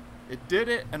us. It did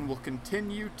it and will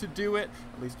continue to do it,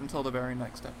 at least until the very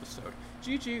next episode.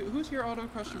 Gigi, who's your auto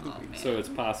crush of the week? man. So it's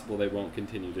possible they won't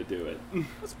continue to do it.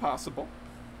 It's possible.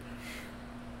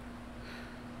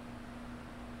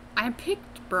 I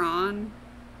picked Braun.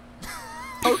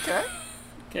 Okay.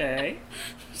 Okay.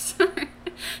 Sorry.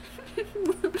 In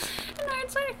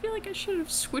hindsight, I feel like I should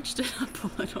have switched it up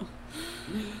a little.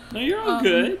 No, you're all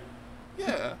good.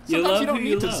 Yeah. You Sometimes love you don't who you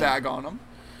need to love. zag on them.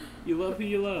 You love who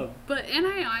you love. But, and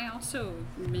I also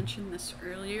mentioned this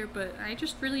earlier, but I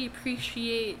just really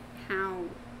appreciate how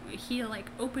he,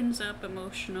 like, opens up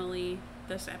emotionally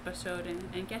this episode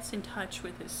and gets in touch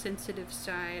with his sensitive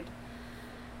side.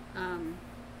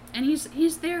 And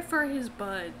he's there for his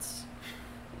buds.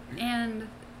 And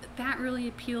that really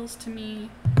appeals to me.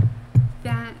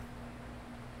 That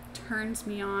turns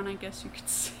me on, I guess you could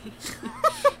say.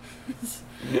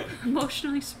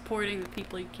 Emotionally supporting the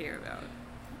people you care about.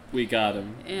 We got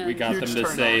him. And- We got them Huge to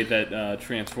turn say on. that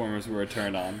Transformers were a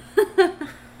turn on.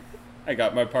 I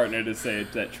got my partner to say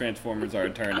that Transformers are a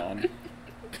turn on.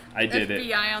 I did it.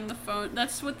 FBI on the phone.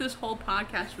 That's what this whole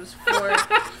podcast was for.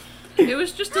 It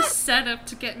was just a setup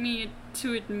to get me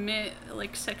to admit,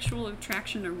 like, sexual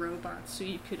attraction to robots so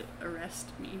you could arrest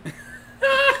me.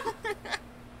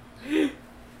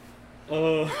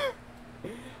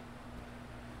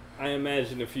 I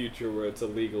imagine a future where it's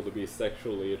illegal to be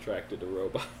sexually attracted to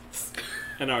robots,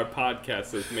 and our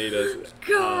podcast has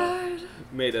God!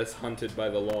 made us hunted by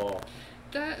the law.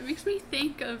 That makes me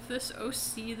think of this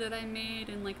OC that I made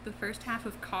in, like, the first half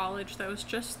of college that was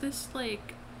just this,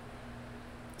 like,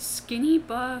 skinny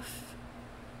buff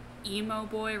emo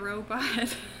boy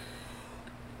robot.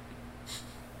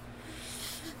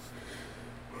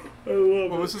 I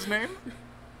love What it. was his name?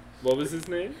 What was his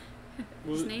name?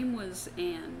 What His was- name was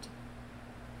And.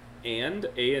 And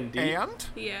A and D. And?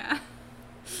 Yeah.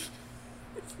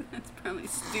 That's probably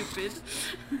stupid.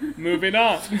 Moving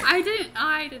on.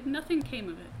 Nothing came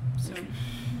of it. So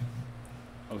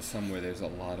Oh, somewhere there's a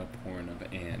lot of porn of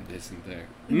and, isn't there?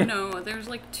 no, there's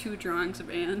like 2 drawings of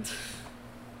And.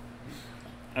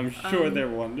 I'm sure they're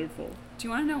wonderful. Do you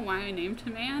want to know why I named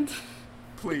him And?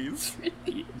 Please.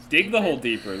 Dig the hole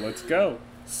deeper. Let's go.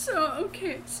 So I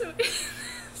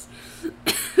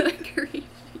created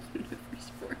a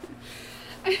universe for him.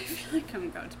 I feel like I'm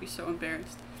about to be so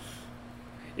embarrassed.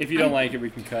 If you don't like it, we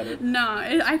can cut it. No,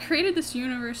 I created this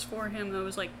universe for him that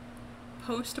was like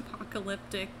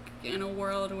post-apocalyptic in a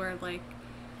world where like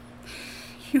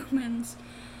humans.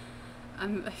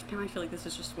 Now I feel like this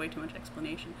is just way too much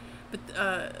explanation.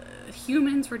 But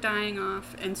humans were dying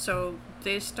off, and so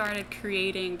they started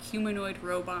creating humanoid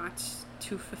robots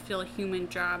to fulfill human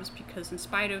jobs because in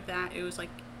spite of that, it was like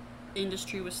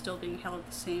industry was still being held at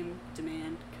the same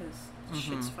demand because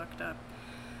shit's fucked up.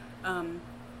 And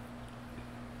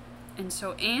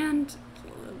so And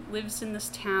lives in this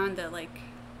town that like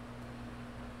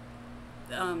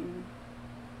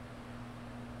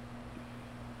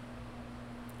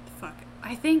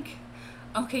I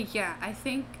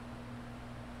think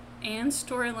Anne's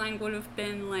storyline would have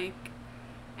been like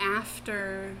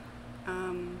after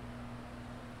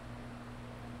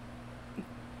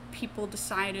people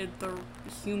decided the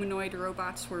humanoid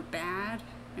robots were bad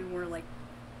and were like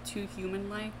too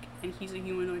human-like, and he's a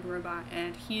humanoid robot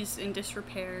and he's in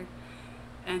disrepair,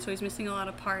 and so he's missing a lot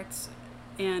of parts,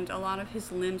 and a lot of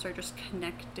his limbs are just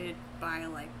connected by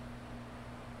like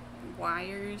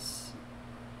wires,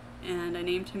 and I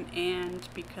named him And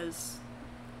because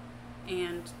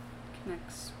And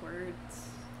connects words.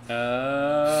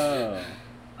 Oh.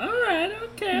 Alright,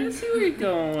 okay. I see where you're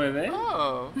going with it.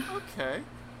 Oh, okay.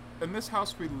 In this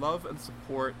house, we love and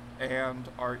support And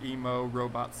our emo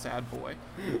robot sad boy.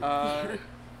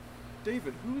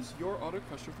 David, who's your auto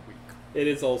crush of the week? It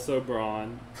is also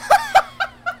Braun.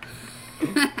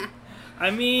 I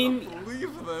mean,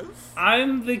 Believe this.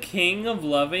 I'm the king of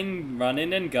loving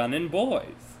running and gunning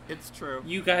boys. It's true.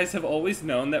 You guys have always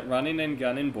known that running and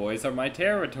gunning boys are my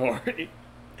territory.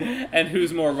 And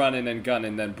who's more running and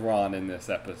gunning than Braun in this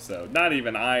episode? Not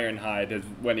even Ironhide,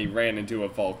 when he ran into a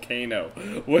volcano,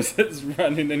 was as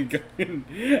running and gunning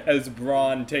as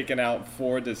Braun taking out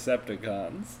 4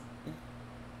 Decepticons.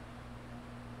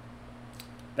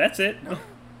 That's it. Oh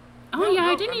No,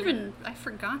 yeah, no, I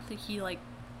forgot that he like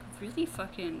really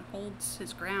fucking holds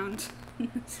his ground in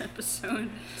this episode.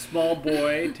 Small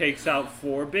boy takes out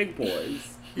 4 big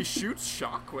boys. He shoots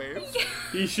shockwaves.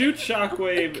 He shoots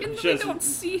Shockwave And then we just... don't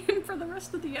see him for the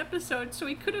rest of the episode, so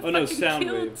he could have Oh, no, fucking Soundwave.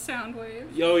 killed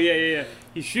Soundwave. Oh, yeah.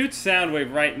 He shoots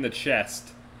Soundwave right in the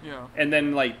chest. Yeah. And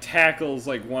then, like, tackles,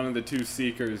 like, one of the 2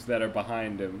 Seekers that are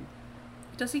behind him.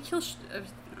 Does he kill?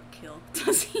 Not kill.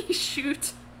 Does he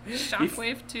shoot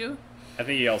Shockwave too. I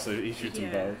think he shoots them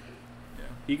Yeah. both. Yeah.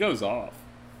 He goes off.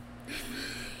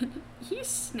 He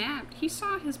snapped. He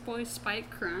saw his boy Spike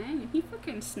crying, and he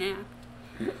fucking snapped.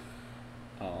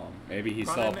 Maybe he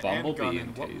saw Running and Bumblebee gunning. in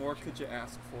What danger. more could you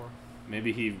ask for?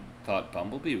 Maybe he thought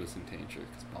Bumblebee was in danger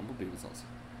because Bumblebee was also.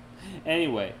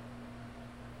 Anyway,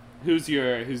 who's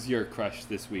your crush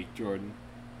this week, Jordan?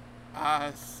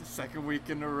 Second week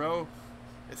in a row.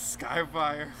 It's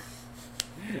Skyfire.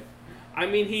 I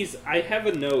mean, I have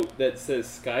a note that says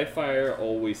Skyfire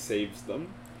always saves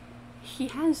them. He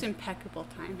has impeccable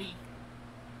timing.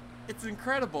 It's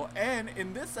incredible, and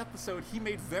in this episode, he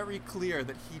made very clear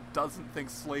that he doesn't think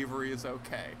slavery is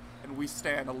okay, and we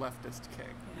stand a leftist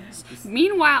king.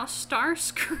 Meanwhile,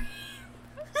 Starscream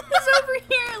is over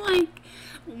here like,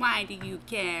 why do you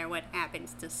care what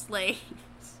happens to slaves?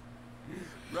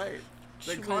 Right.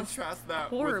 Then She was contrast that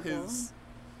horrible. with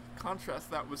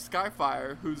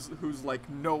Skyfire, who's like,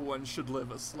 no one should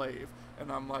live a slave,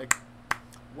 and I'm like,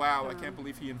 wow, I can't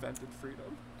believe he invented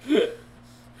freedom.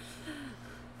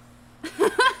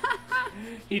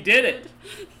 He did it.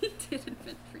 He did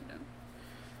invent freedom.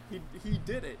 He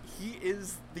did it. He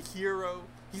is the hero.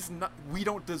 He's not. We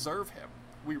don't deserve him.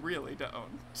 We really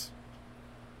don't.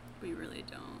 We really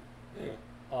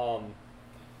don't.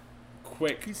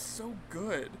 Quick. He's so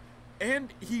good,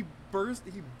 and he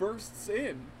bursts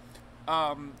in,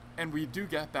 and we do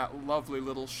get that lovely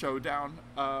little showdown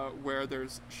where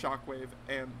there's Shockwave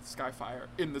and Skyfire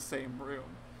in the same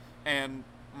room, and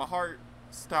my heart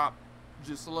stopped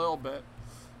just a little bit.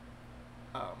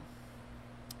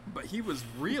 But he was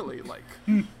really like,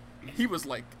 he was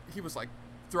like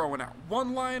throwing out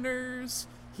one-liners.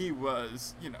 He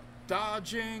was,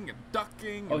 dodging and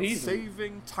ducking and he's-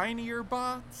 saving tinier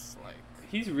bots. Like,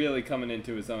 He's really coming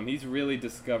into his own. He's really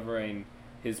discovering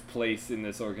his place in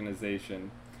this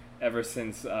organization. Ever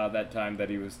since that time that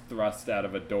he was thrust out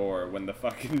of a door when the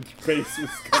fucking base was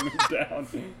coming down,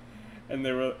 and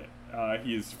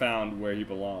he's found where he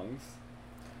belongs.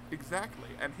 exactly,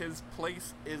 and his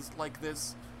place is like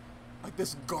this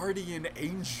guardian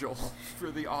angel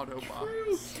for the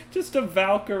Autobots. Just a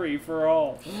Valkyrie for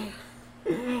all.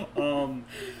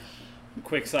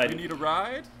 Quick side. You need a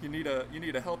ride. You need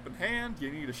a helping hand.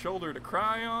 You need a shoulder to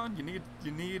cry on.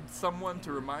 You need someone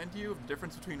to remind you of the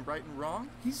difference between right and wrong.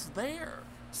 He's there.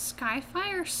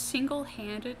 Skyfire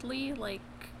single-handedly,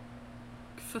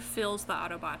 fulfills the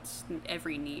Autobots'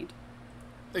 every need.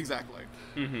 Exactly.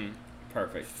 Mm-hmm.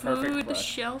 Perfect. Food, Perfect crush.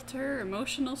 shelter,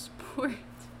 emotional support,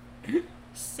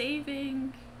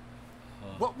 saving,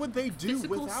 What would they do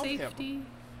physical without safety. him?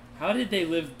 How did they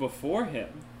live before him?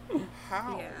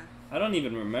 How? Yeah. I don't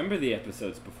even remember the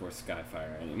episodes before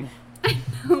Skyfire anymore.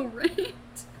 Oh, right?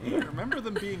 I remember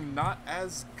them being not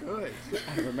as good.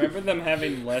 I remember them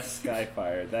having less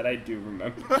Skyfire. That I do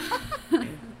remember.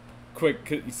 Quick,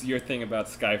 'cause your thing about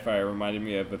Skyfire reminded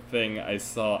me of a thing I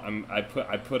saw. I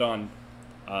put on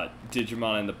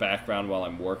Digimon in the background while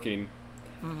I'm working.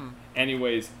 Mm-hmm.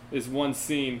 Anyways, there's one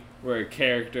scene where a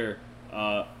character,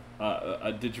 a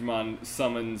Digimon,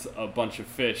 summons a bunch of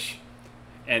fish,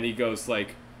 and he goes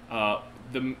like,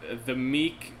 the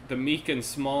meek and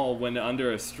small, when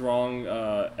under a strong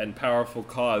and powerful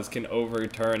cause, can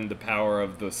overturn the power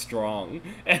of the strong.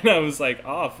 And I was like,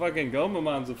 oh, fucking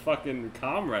Gomamon's a fucking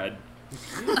comrade.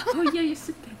 Oh, yeah, you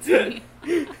said that to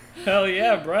me. Hell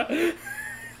yeah, bruh.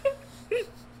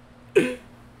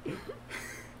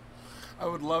 I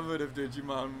would love it if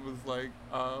Digimon was like,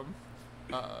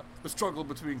 the struggle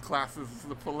between classes is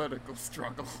the political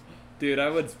struggle. Dude, I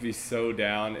would be so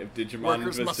down if Digimon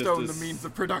Workers was must just own the means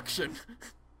of production.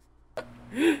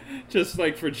 just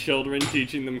like for children,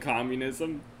 teaching them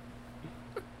communism.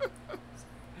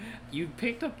 You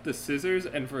picked up the scissors,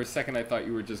 and for a second I thought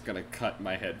you were just gonna cut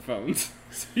my headphones,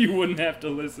 so you wouldn't have to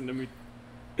listen to me.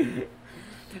 No,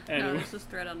 Anyway. there's this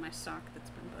thread on my sock that's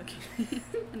been bugging me.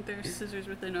 And there's scissors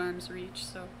within arm's reach,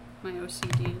 so my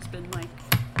OCD has been like...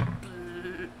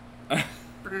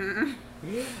 brr.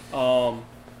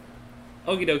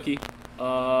 Okie dokie.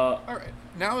 Alright,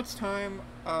 now it's time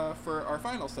for our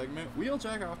final segment. We'll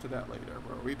jack off to that later,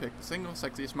 where we pick the single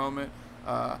sexiest moment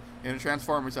in a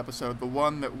Transformers episode, the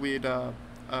one that we'd that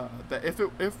if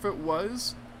it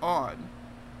was on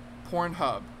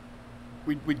Pornhub,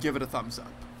 we'd give it a thumbs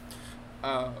up.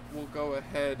 We'll go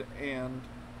ahead and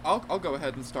I'll go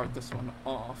ahead and start this one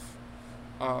off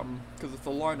because it's a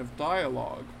line of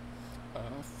dialogue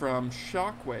from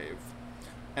Shockwave,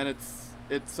 and it's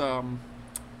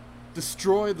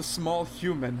destroy the small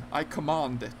human. I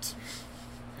command it.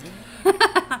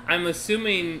 I'm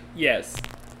assuming, yes.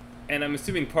 And I'm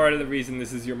assuming part of the reason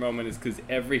this is your moment is because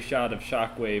every shot of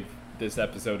Shockwave this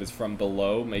episode is from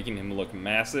below, making him look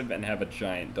massive and have a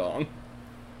giant dong.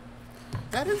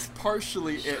 That is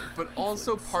partially it, but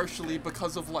also partially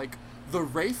because of like the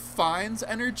Ray Fiennes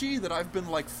energy that I've been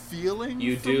like feeling.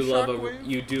 You from do love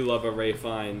Shockwave. a Ray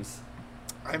Fiennes.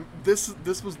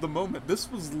 This was the moment.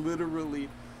 This was literally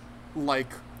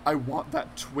like I want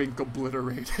that twink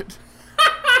obliterated.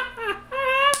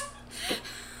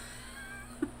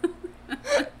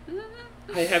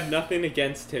 I have nothing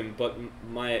against him, but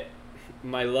my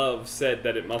love said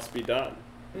that it must be done.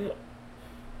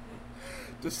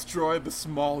 Destroy the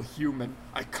small human.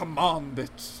 I command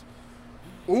it.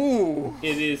 Ooh.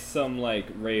 It is some like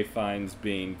Ray Fiennes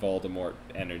being Voldemort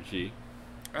energy.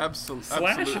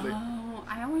 Slash- Absolutely. Oh,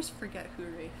 I always forget who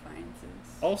Ray Fiennes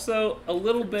is. Also, a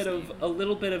little bit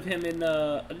of him in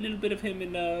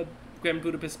Grand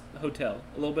Budapest Hotel.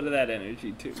 A little bit of that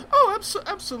energy too. Oh,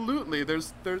 absolutely.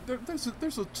 There's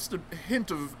just a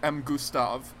hint of M.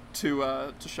 Gustav to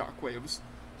Shockwave's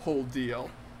whole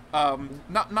deal.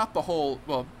 Not the whole.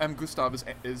 Well, M. Gustav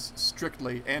is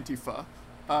strictly Antifa,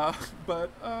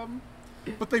 but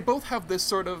they both have this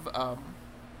sort of.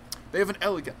 They have an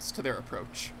elegance to their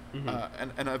approach,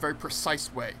 and a very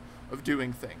precise way of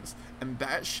doing things, and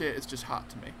that shit is just hot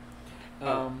to me.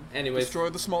 Anyways, Destroy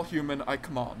the small human, I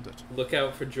command it. look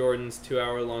out for Jordan's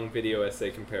 2-hour-long video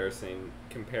essay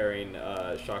comparing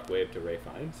Shockwave to Ray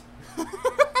Fiennes.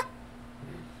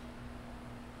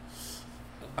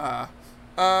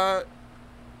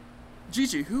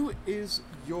 Gigi, what's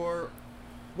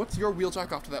your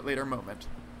wheeljack off to that later moment?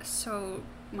 So,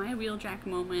 my wheeljack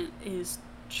moment is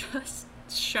just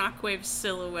Shockwave's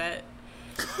silhouette.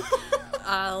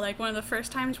 Like one of the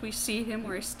first times we see him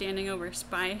where he's standing over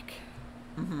Spike.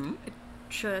 Mm-hmm.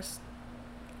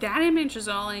 That image is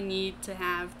all I need to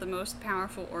have the most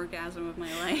powerful orgasm of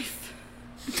my life.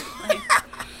 Like,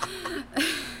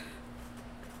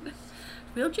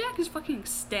 Wheeljack is fucking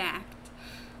stacked.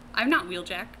 I'm not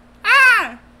Wheeljack.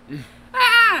 Ah!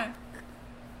 Ah!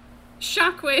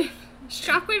 Shockwave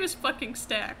is fucking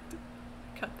stacked.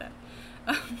 Cut that.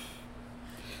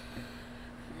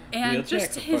 And Wheeljack's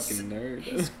just a his fucking nerd.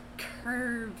 his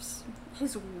curves,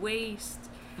 his waist,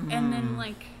 and then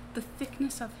like the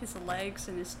thickness of his legs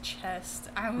and his chest.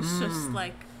 I was just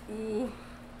like, ooh.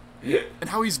 And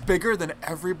how he's bigger than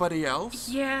everybody else?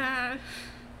 Yeah.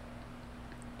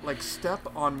 Like, step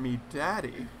on me,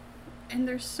 daddy. And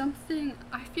there's something,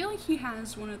 I feel like he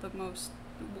has one of the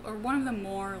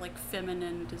more like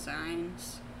feminine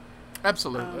designs.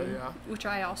 Absolutely, yeah. Which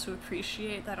I also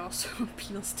appreciate. That also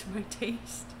appeals to my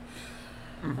taste.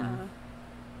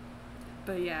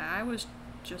 But yeah, I was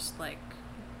just like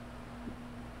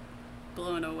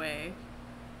blown away.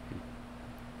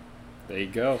 There you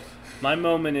go. My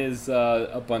moment is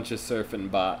a bunch of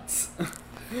surfing bots.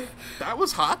 That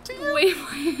was hot to you? Wait,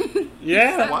 Yeah.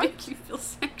 does that What? make you feel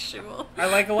sexual? I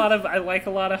like a lot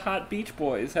of hot beach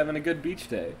boys having a good beach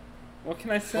day. What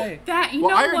can I say? That, you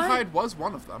Well, know what? Ironhide was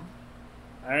one of them.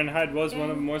 Ironhide was one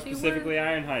of them, more They were- specifically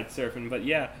Ironhide surfing, but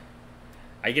yeah.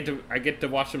 I get to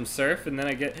watch them surf, and then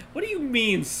I get. What do you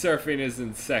mean surfing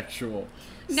isn't sexual?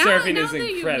 Now- surfing now is that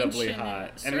you incredibly mention hot,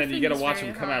 it, and then you surfing get to is watch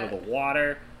very them come out of hot. the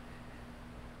water.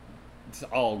 It's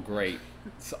all great.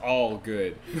 It's all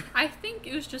good. I think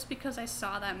it was just because I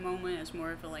saw that moment as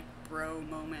more of a like bro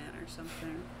moment or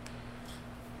something.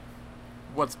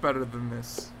 What's better than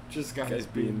this? Just Guys guys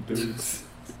being being dudes.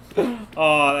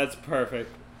 Oh, that's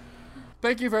perfect.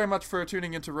 Thank you very much for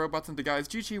tuning into Robots and the Guys.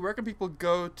 Gigi, where can people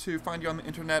go to find you on the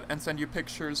internet and send you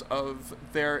pictures of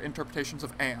their interpretations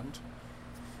of And?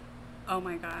 Oh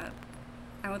my god.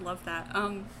 I would love that.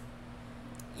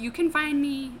 You can find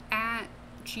me at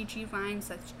Gigi Vines,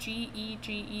 that's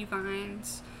Gege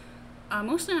Vines.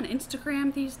 Mostly on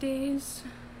Instagram these days.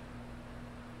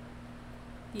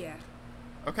 Yeah.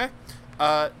 Okay.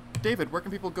 David, where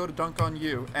can people go to dunk on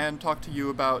you and talk to you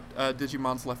about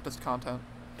Digimon's leftist content?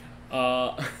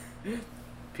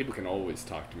 People can always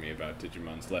talk to me about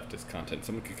Digimon's leftist content.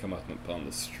 Someone could come up on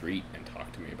the street and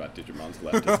talk to me about Digimon's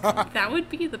leftist content. That would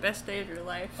be the best day of your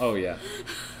life. Oh yeah.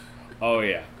 Oh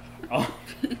yeah.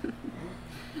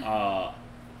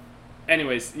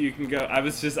 Anyways, you can go. I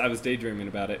was daydreaming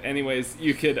about it. Anyways,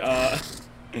 you could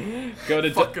go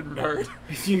to Fucking nerd.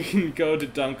 You can go to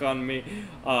dunk on me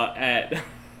at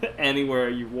anywhere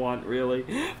you want, really,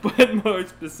 but more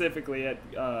specifically at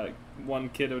one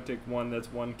Kitotik1. That's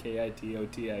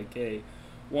 1KITOTIK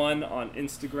 1 on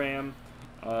Instagram,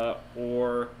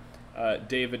 or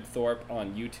David Thorpe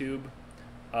on YouTube.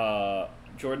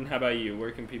 Jordan, how about you?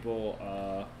 Where can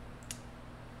people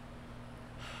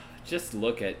just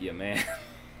look at you, man?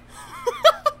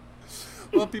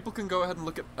 Well, people can go ahead and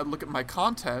look at my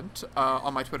content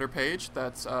on my Twitter page.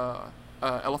 That's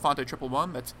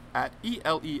Elefante111. That's at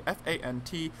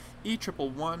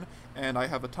ELEFANTE111. And I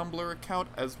have a Tumblr account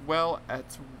as well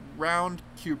at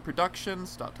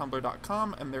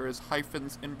roundcubeproductions.tumblr.com, and there is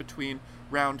hyphens in between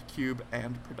roundcube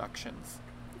and productions.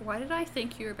 Why did I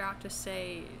think you were about to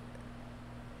say...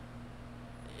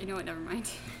 You know what, never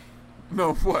mind.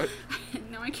 No, what?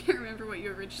 No, I can't remember what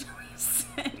you originally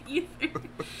said either.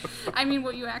 I mean,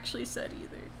 what you actually said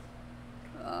either.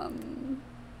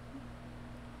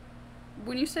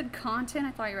 When you said content,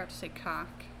 I thought you were about to say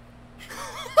cock.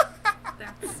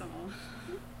 That's all.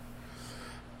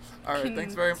 All right,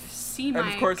 thanks very much. See And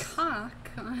my of course- cock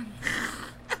on...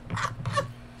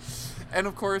 And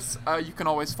of course, you can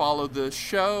always follow the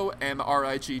show and the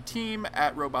RIG team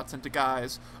at Robots Into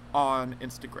Guys on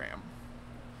Instagram.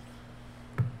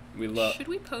 We love. Should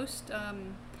we post,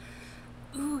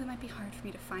 Ooh, it might be hard for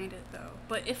me to find it, though.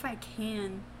 But if I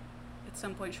can, at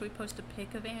some point, should we post a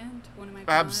pic of Ant, one of my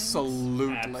drawings?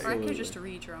 Absolutely. Or I Absolutely. could just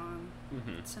redraw them.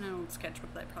 Mhm. It's an old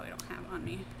sketchbook that I probably don't have on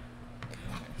me.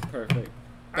 Perfect.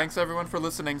 Thanks everyone for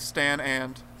listening, Stan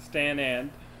and... Stan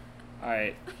and. All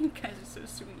right. You guys are so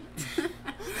sweet.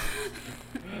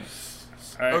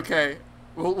 All right. Okay,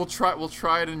 we'll try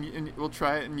it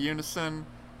in unison.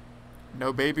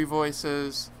 No baby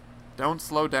voices. Don't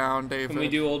slow down, David. Can we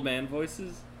do old man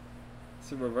voices?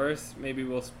 So reverse. Maybe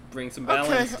we'll bring some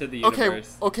balance to the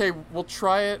universe. Okay, we'll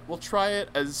try it. We'll try it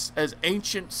as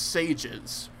ancient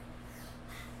sages.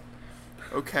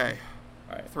 Okay.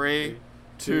 All right. 3,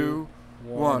 2,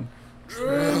 1. 1.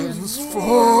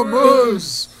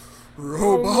 Transformers!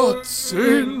 Robots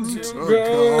into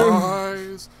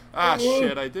guys! Ah,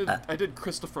 shit, I did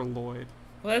Christopher Lloyd.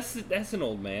 Well, that's an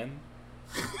old man.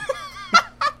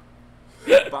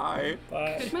 Bye.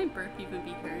 Bye. Could my burp even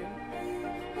be heard?